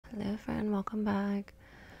there, friend. Welcome back.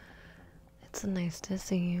 It's nice to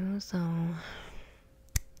see you. So,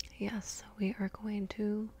 yes, we are going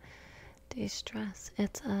to de-stress.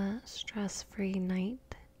 It's a stress-free night,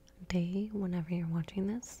 day, whenever you're watching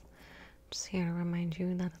this. Just here to remind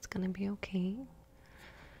you that it's going to be okay,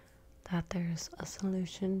 that there's a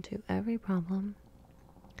solution to every problem.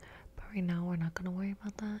 But right now, we're not going to worry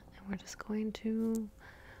about that, and we're just going to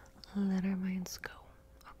let our minds go.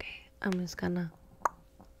 Okay, I'm just gonna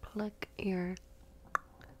pluck your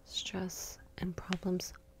stress and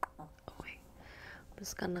problems away. I'm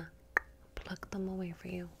just gonna pluck them away for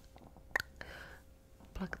you.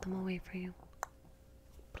 Pluck them away for you.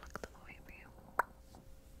 Pluck them away for you.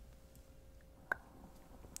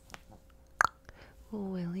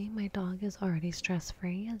 Oh, Willie, my dog is already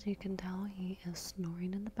stress-free. As you can tell, he is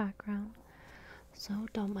snoring in the background. So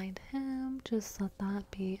don't mind him. Just let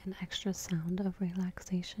that be an extra sound of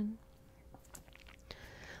relaxation.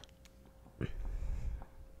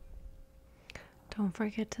 Don't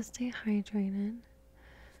forget to stay hydrated.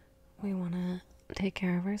 We want to take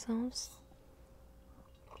care of ourselves.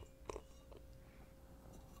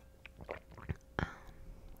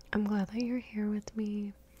 I'm glad that you're here with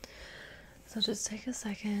me. So just take a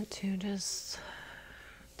second to just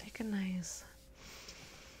take a nice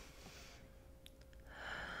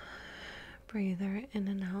breather in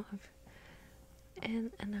and out,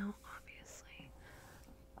 obviously.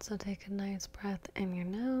 So take a nice breath in your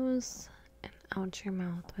nose and out your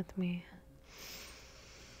mouth with me.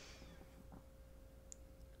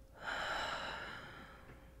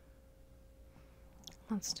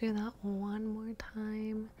 Let's do that one more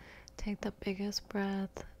time. Take the biggest breath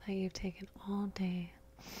that you've taken all day.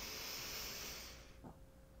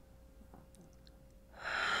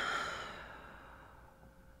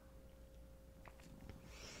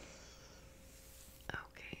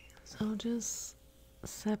 Okay, so just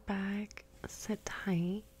sit back, sit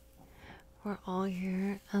tight. We're all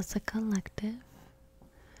here as a collective.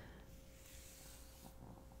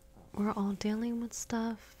 We're all dealing with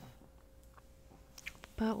stuff,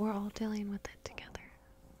 but we're all dealing with it together.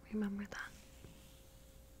 Remember that.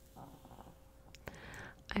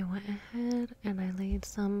 I went ahead and I laid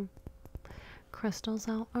some crystals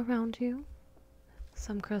out around you.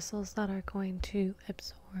 Some crystals that are going to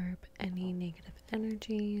absorb any negative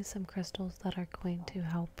energy. Some crystals that are going to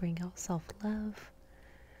help bring out self-love.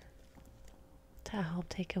 To help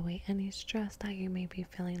take away any stress that you may be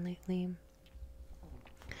feeling lately.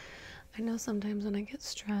 I know sometimes when I get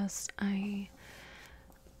stressed, I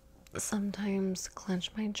sometimes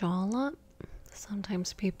clench my jaw a lot.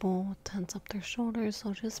 Sometimes people tense up their shoulders,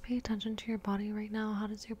 so just pay attention to your body right now. How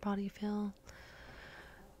does your body feel?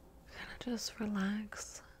 Kind of just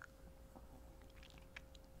relax.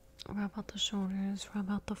 Rub out the shoulders, rub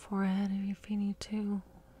out the forehead if you need to.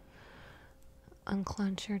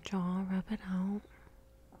 Unclench your jaw, rub it out.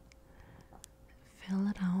 Fill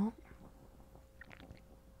it out.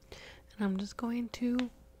 And I'm just going to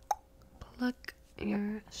pluck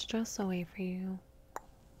your stress away for you.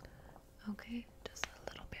 Okay, just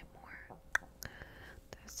a little bit more.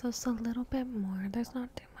 There's just a little bit more. There's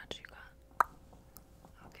not too much you got.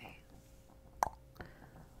 Okay.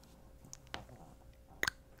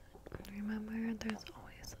 Remember, there's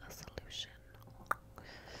always a solution.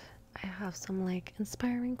 I have some like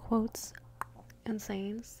inspiring quotes and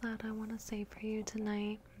sayings that I want to say for you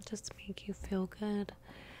tonight. Just to make you feel good.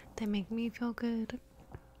 They make me feel good.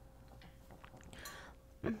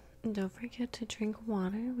 Don't forget to drink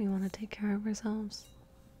water. We want to take care of ourselves.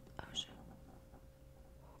 Oh shit.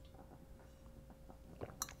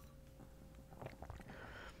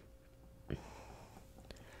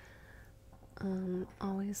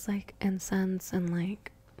 Always like incense and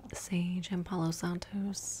like sage and Palo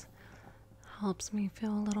Santos helps me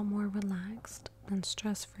feel a little more relaxed and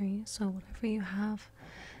stress-free. So whatever you have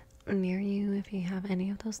near you, if you have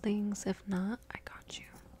any of those things, if not, I got you.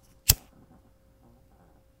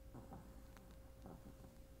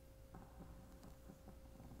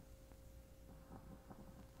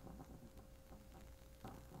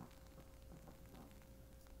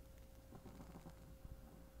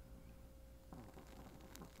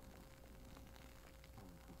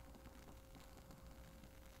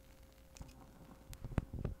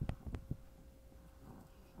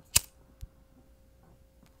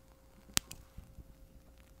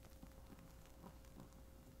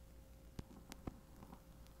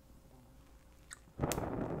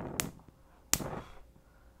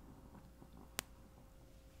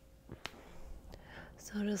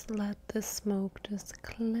 So just let this smoke just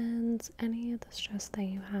cleanse any of the stress that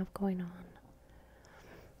you have going on.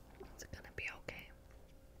 It's gonna be okay.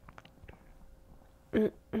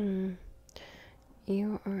 You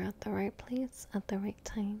are at the right place at the right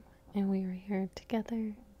time, and we are here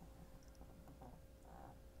together.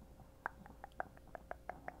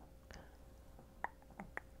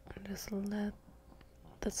 And just let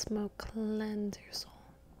the smoke cleanse your soul.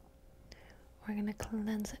 We're gonna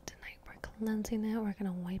cleanse it tonight. We're cleansing it. We're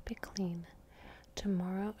gonna wipe it clean.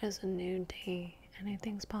 Tomorrow is a new day.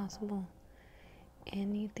 Anything's possible.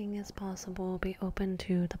 Anything is possible. Be open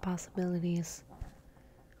to the possibilities.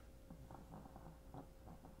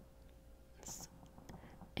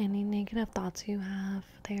 Any negative thoughts you have,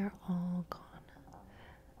 they are all gone.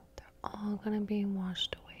 They're all gonna be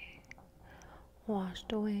washed away.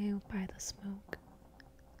 Washed away by the smoke.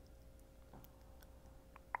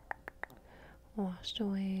 Washed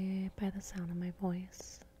away by the sound of my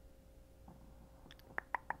voice.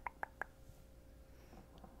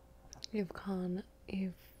 You've come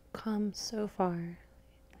so far.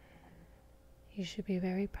 You should be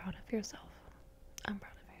very proud of yourself. I'm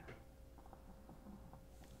proud of you.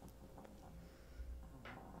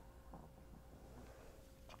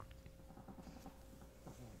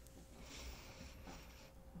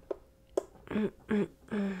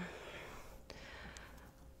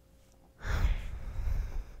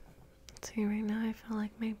 See, right now I feel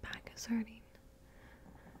like my back is hurting.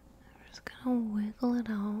 I'm just gonna wiggle it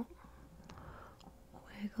out.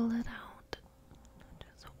 Wiggle it out.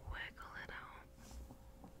 Just wiggle it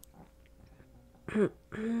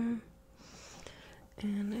out.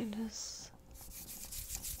 And I just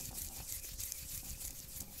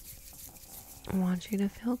want you to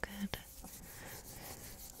feel good.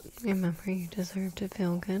 Remember, you deserve to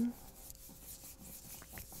feel good.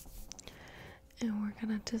 And we're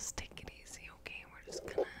gonna just take it easy, okay? We're just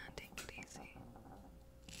gonna take it easy.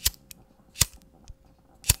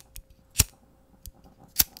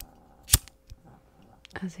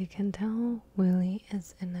 As you can tell, Willie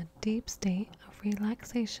is in a deep state of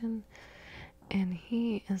relaxation, and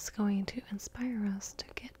he is going to inspire us to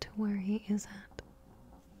get to where he is at.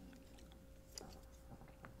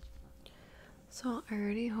 So I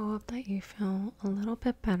already hope that you feel a little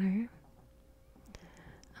bit better.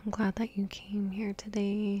 I'm glad that you came here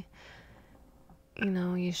today. You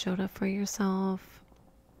know, you showed up for yourself,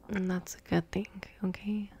 and that's a good thing,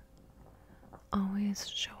 okay? Always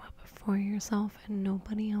show up for yourself and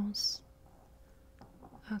nobody else,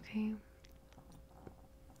 okay? You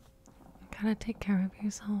gotta take care of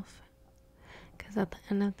yourself, because at the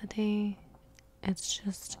end of the day, it's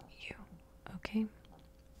just you, okay?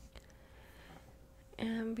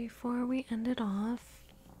 And before we end it off,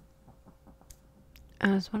 I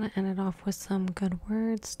just want to end it off with some good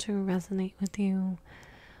words to resonate with you.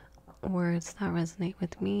 Words that resonate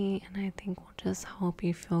with me, and I think will just help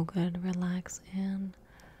you feel good, relax, and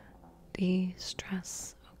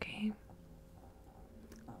de-stress, okay?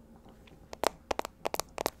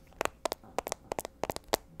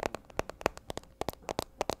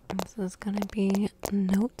 This is gonna be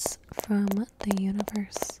notes from the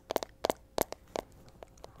universe.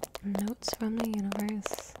 Notes from the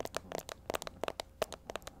universe.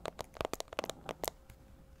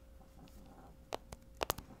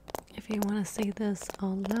 If you want to say this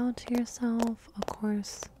out loud to yourself, of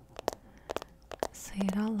course, say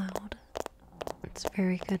it out loud. It's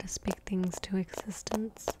very good to speak things to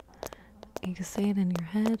existence. You can say it in your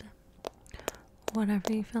head,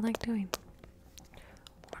 whatever you feel like doing.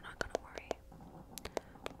 We're not gonna worry.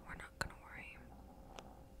 We're not gonna worry.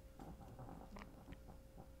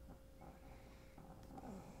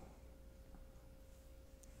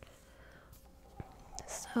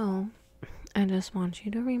 So, I just want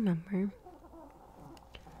you to remember,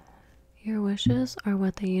 your wishes are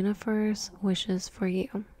what the universe wishes for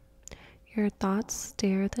you. Your thoughts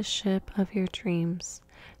steer the ship of your dreams,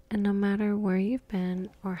 and no matter where you've been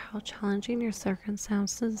or how challenging your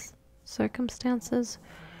circumstances,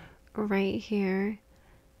 right here,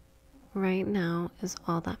 right now is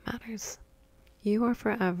all that matters. You are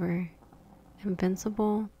forever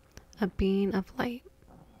invincible, a being of light,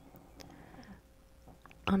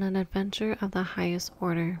 on an adventure of the highest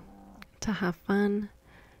order, to have fun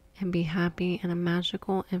and be happy in a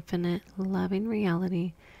magical, infinite, loving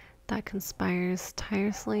reality that conspires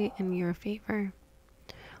tirelessly in your favor,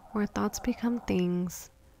 where thoughts become things,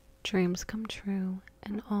 dreams come true,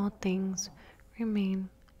 and all things remain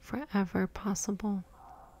forever possible.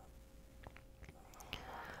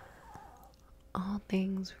 All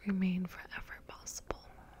things remain forever possible.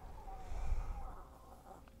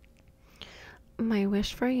 My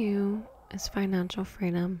wish for you is financial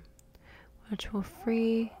freedom, which will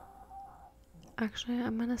free. Actually,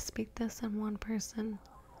 I'm going to speak this in one person.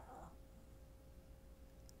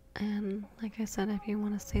 And like I said, if you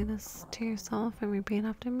want to say this to yourself and repeat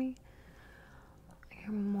after me,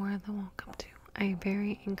 you're more than welcome to. I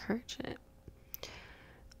very encourage it.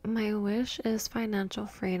 My wish is financial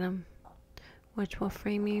freedom, which will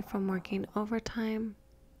free me from working overtime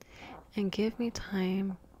and give me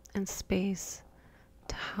time and space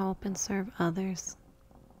to help and serve others.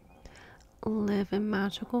 Live in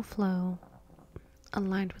magical flow,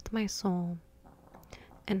 aligned with my soul,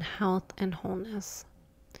 in health and wholeness.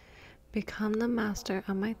 Become the master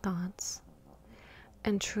of my thoughts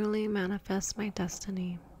and truly manifest my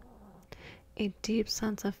destiny. A deep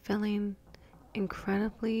sense of feeling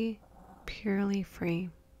incredibly, purely free.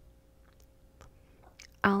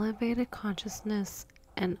 Elevated consciousness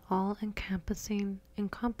and all-encompassing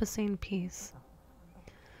peace.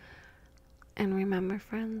 And remember,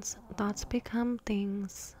 friends, thoughts become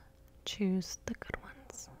things. Choose the good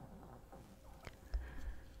ones.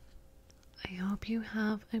 I hope you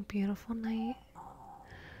have a beautiful night.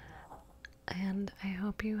 And I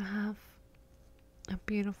hope you have a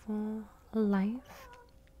beautiful life.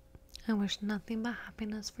 I wish nothing but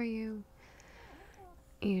happiness for you.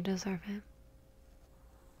 You deserve it.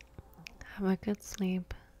 Have a good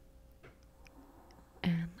sleep.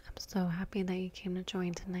 And I'm so happy that you came to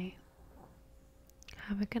join tonight.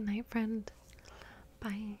 Have a good night, friend.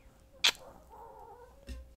 Bye.